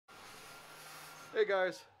Hey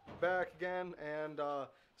guys, back again, and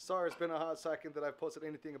sorry it's been a hot second that I've posted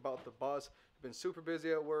anything about the bus. I've been super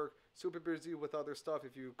busy at work, super busy with other stuff.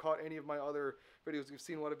 If you caught any of my other videos, you've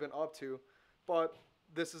seen what I've been up to. But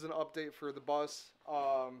this is an update for the bus.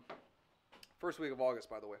 First week of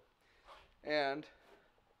August, by the way. And,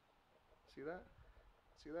 see that?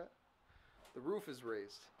 See that? The roof is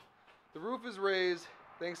raised. The roof is raised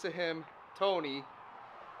thanks to him, Tony.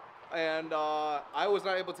 And I was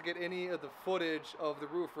not able to get any of the footage of the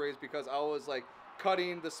roof raise because I was like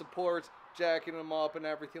cutting the supports, jacking them up and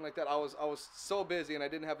everything like that. I was so busy and I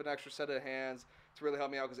didn't have an extra set of hands to really help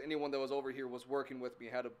me out because anyone that was over here was working with me.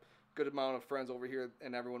 I had a good amount of friends over here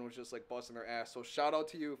and everyone was just like busting their ass. So shout out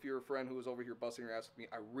to you if you're a friend who was over here busting your ass with me.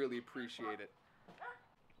 I really appreciate it.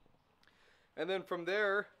 And then from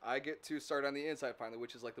there, I get to start on the inside finally,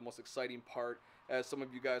 which is like the most exciting part. As some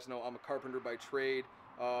of you guys know, I'm a carpenter by trade.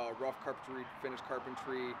 Rough carpentry, finished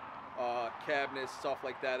carpentry, cabinets, stuff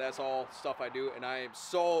like that. That's all stuff I do, and I am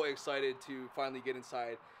so excited to finally get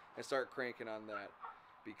inside and start cranking on that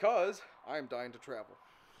because I am dying to travel.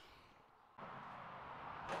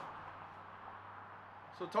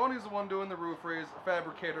 So Tony's the one doing the roof raise,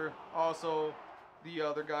 fabricator. Also, the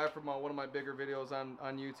other guy from one of my bigger videos on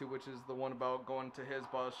YouTube, which is the one about going to his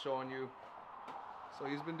bus, showing you. So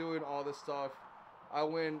he's been doing all this stuff. I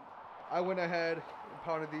went ahead and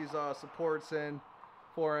pounded these supports in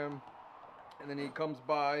for him, and then he comes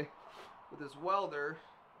by with this welder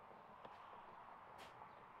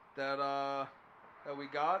that we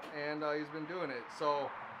got, and he's been doing it. So,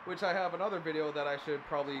 which I have another video that I should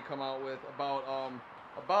probably come out with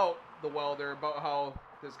about the welder, about how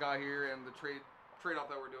this guy here and the trade-off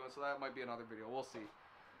that we're doing. So that might be another video. We'll see.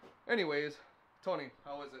 Anyways, Tony,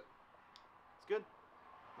 how is it? It's good.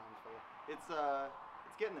 It's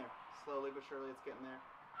getting there. Slowly but surely, it's getting there.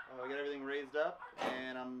 We got everything raised up,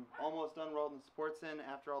 and I'm almost done welding the supports in.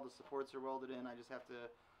 After all the supports are welded in, I just have to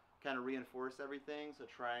kind of reinforce everything, so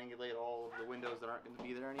triangulate all of the windows that aren't going to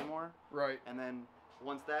be there anymore. Right. And then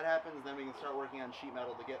once that happens, then we can start working on sheet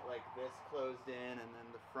metal to get like this closed in, and then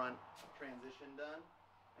the front transition done,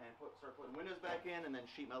 and start putting windows back in, and then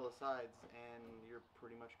sheet metal sides, and you're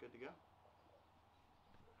pretty much good to go.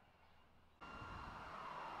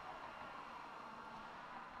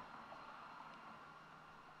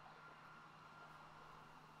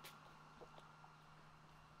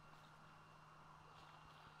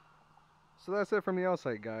 So that's it from the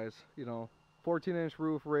outside, guys. You know, 14-inch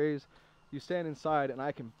roof raise. You stand inside, and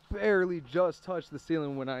I can barely just touch the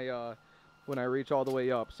ceiling when I reach all the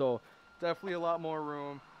way up. So definitely a lot more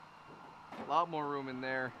room in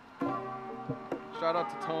there. Shout out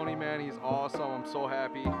to Tony, man. He's awesome. I'm so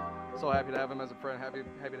happy to have him as a friend. Happy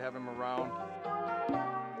to have him around.